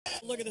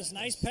Look at this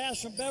nice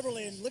pass from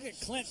Beverly, and look at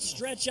Clint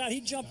stretch out.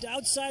 He jumped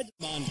outside.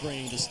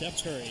 Mondrain to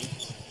Steph Curry.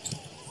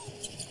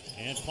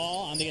 And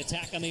Paul on the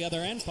attack on the other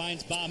end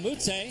finds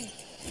Bamute.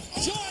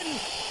 Jordan,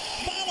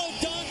 follow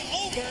dunk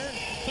over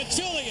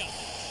Pachulia.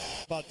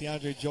 About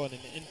DeAndre Jordan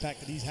and the impact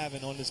that he's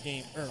having on this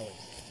game early.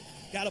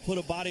 Got to put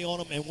a body on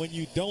him, and when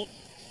you don't,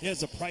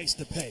 there's a price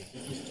to pay.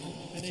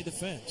 And they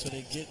defend, so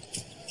they get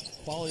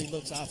quality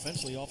looks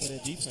offensively off of their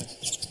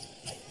defense.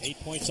 8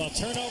 points on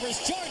turnovers.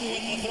 Jordan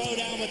with the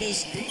throwdown with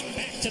his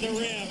back to the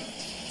rim.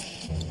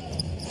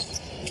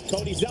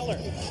 Cody Zeller,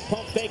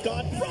 pump fake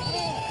on.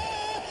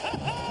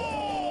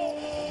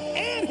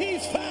 And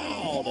he's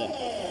fouled.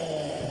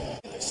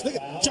 Look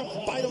at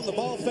jump bite on the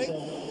ball fake.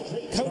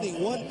 Cody,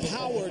 one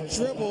power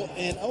dribble,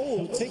 and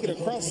take it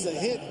across the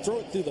head, throw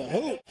it through the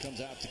hoop.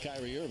 Comes out to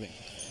Kyrie Irving.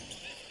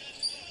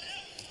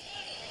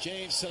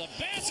 James to the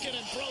basket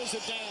and throws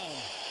it down.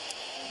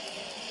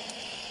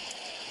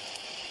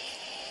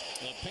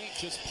 The paint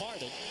just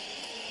parted.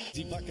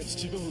 He buckets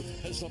too,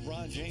 as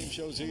LeBron James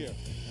shows here.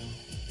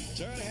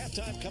 Turn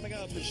halftime coming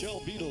up.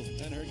 Michelle Beadle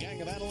and her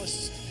gang of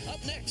analysts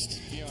up next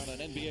here on an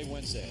NBA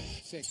Wednesday.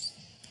 6.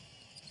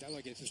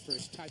 Zeller gets his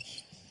first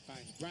touch.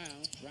 Finds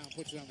Brown. Brown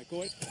puts it on the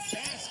court.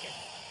 Basket.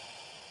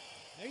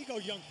 There you go,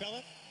 young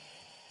fella.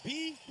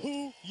 Be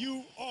who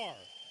you are.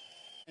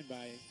 And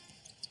by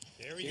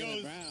there he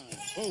goes. Brown.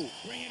 Oh,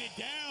 bringing it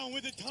down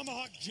with the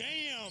tomahawk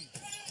jam.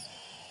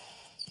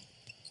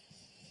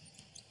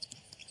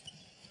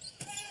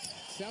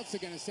 Celtics are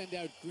going to send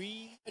out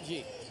Green.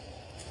 Reggie.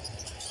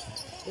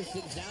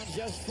 Pistons down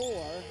just 4.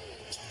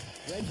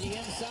 Reggie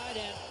inside,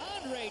 and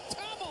Andre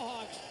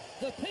tomahawks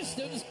the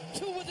Pistons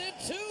to within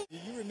 2. Do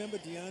you remember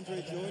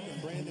DeAndre Jordan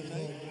and Brandon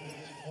Knight?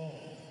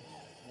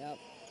 Yep,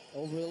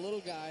 over the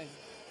little guy.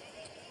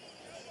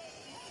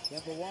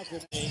 Kemba Walker.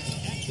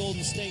 At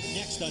Golden State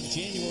next on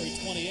January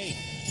 28th.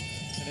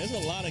 And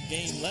there's a lot of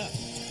game left.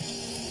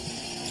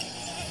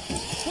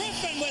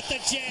 Griffin with the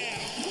jam.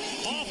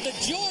 Off the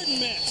Jordan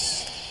miss.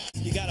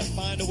 You got to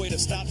find a way to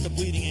stop the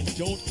bleeding and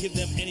don't give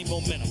them any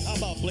momentum. How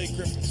about Blake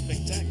Griffin?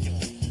 Spectacular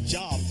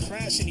job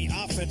crashing the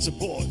offensive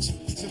boards.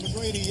 It's a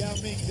McGrady, Yao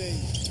Ming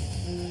days.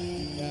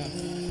 Yeah,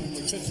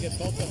 we couldn't get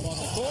both of them on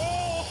the floor.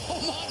 Oh,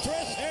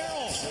 Montrezl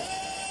Harrell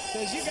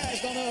says you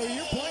guys don't know who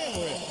you're playing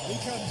with. He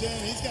comes in,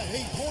 he's got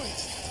 8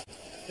 points.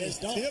 His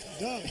tip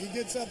dunk. He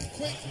gets up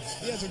quick.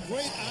 He has a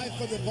great eye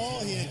for the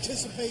ball. He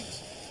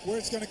anticipates where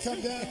it's going to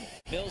come down.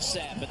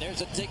 Millsap, and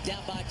there's a dig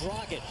down by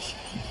Dragic.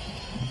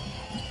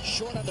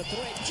 Short on the 3.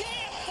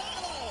 Jam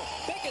follow.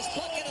 Biggest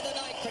bucket of the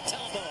night for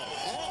Tabo.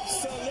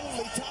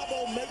 Absolutely.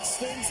 Tabo makes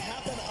things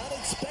happen.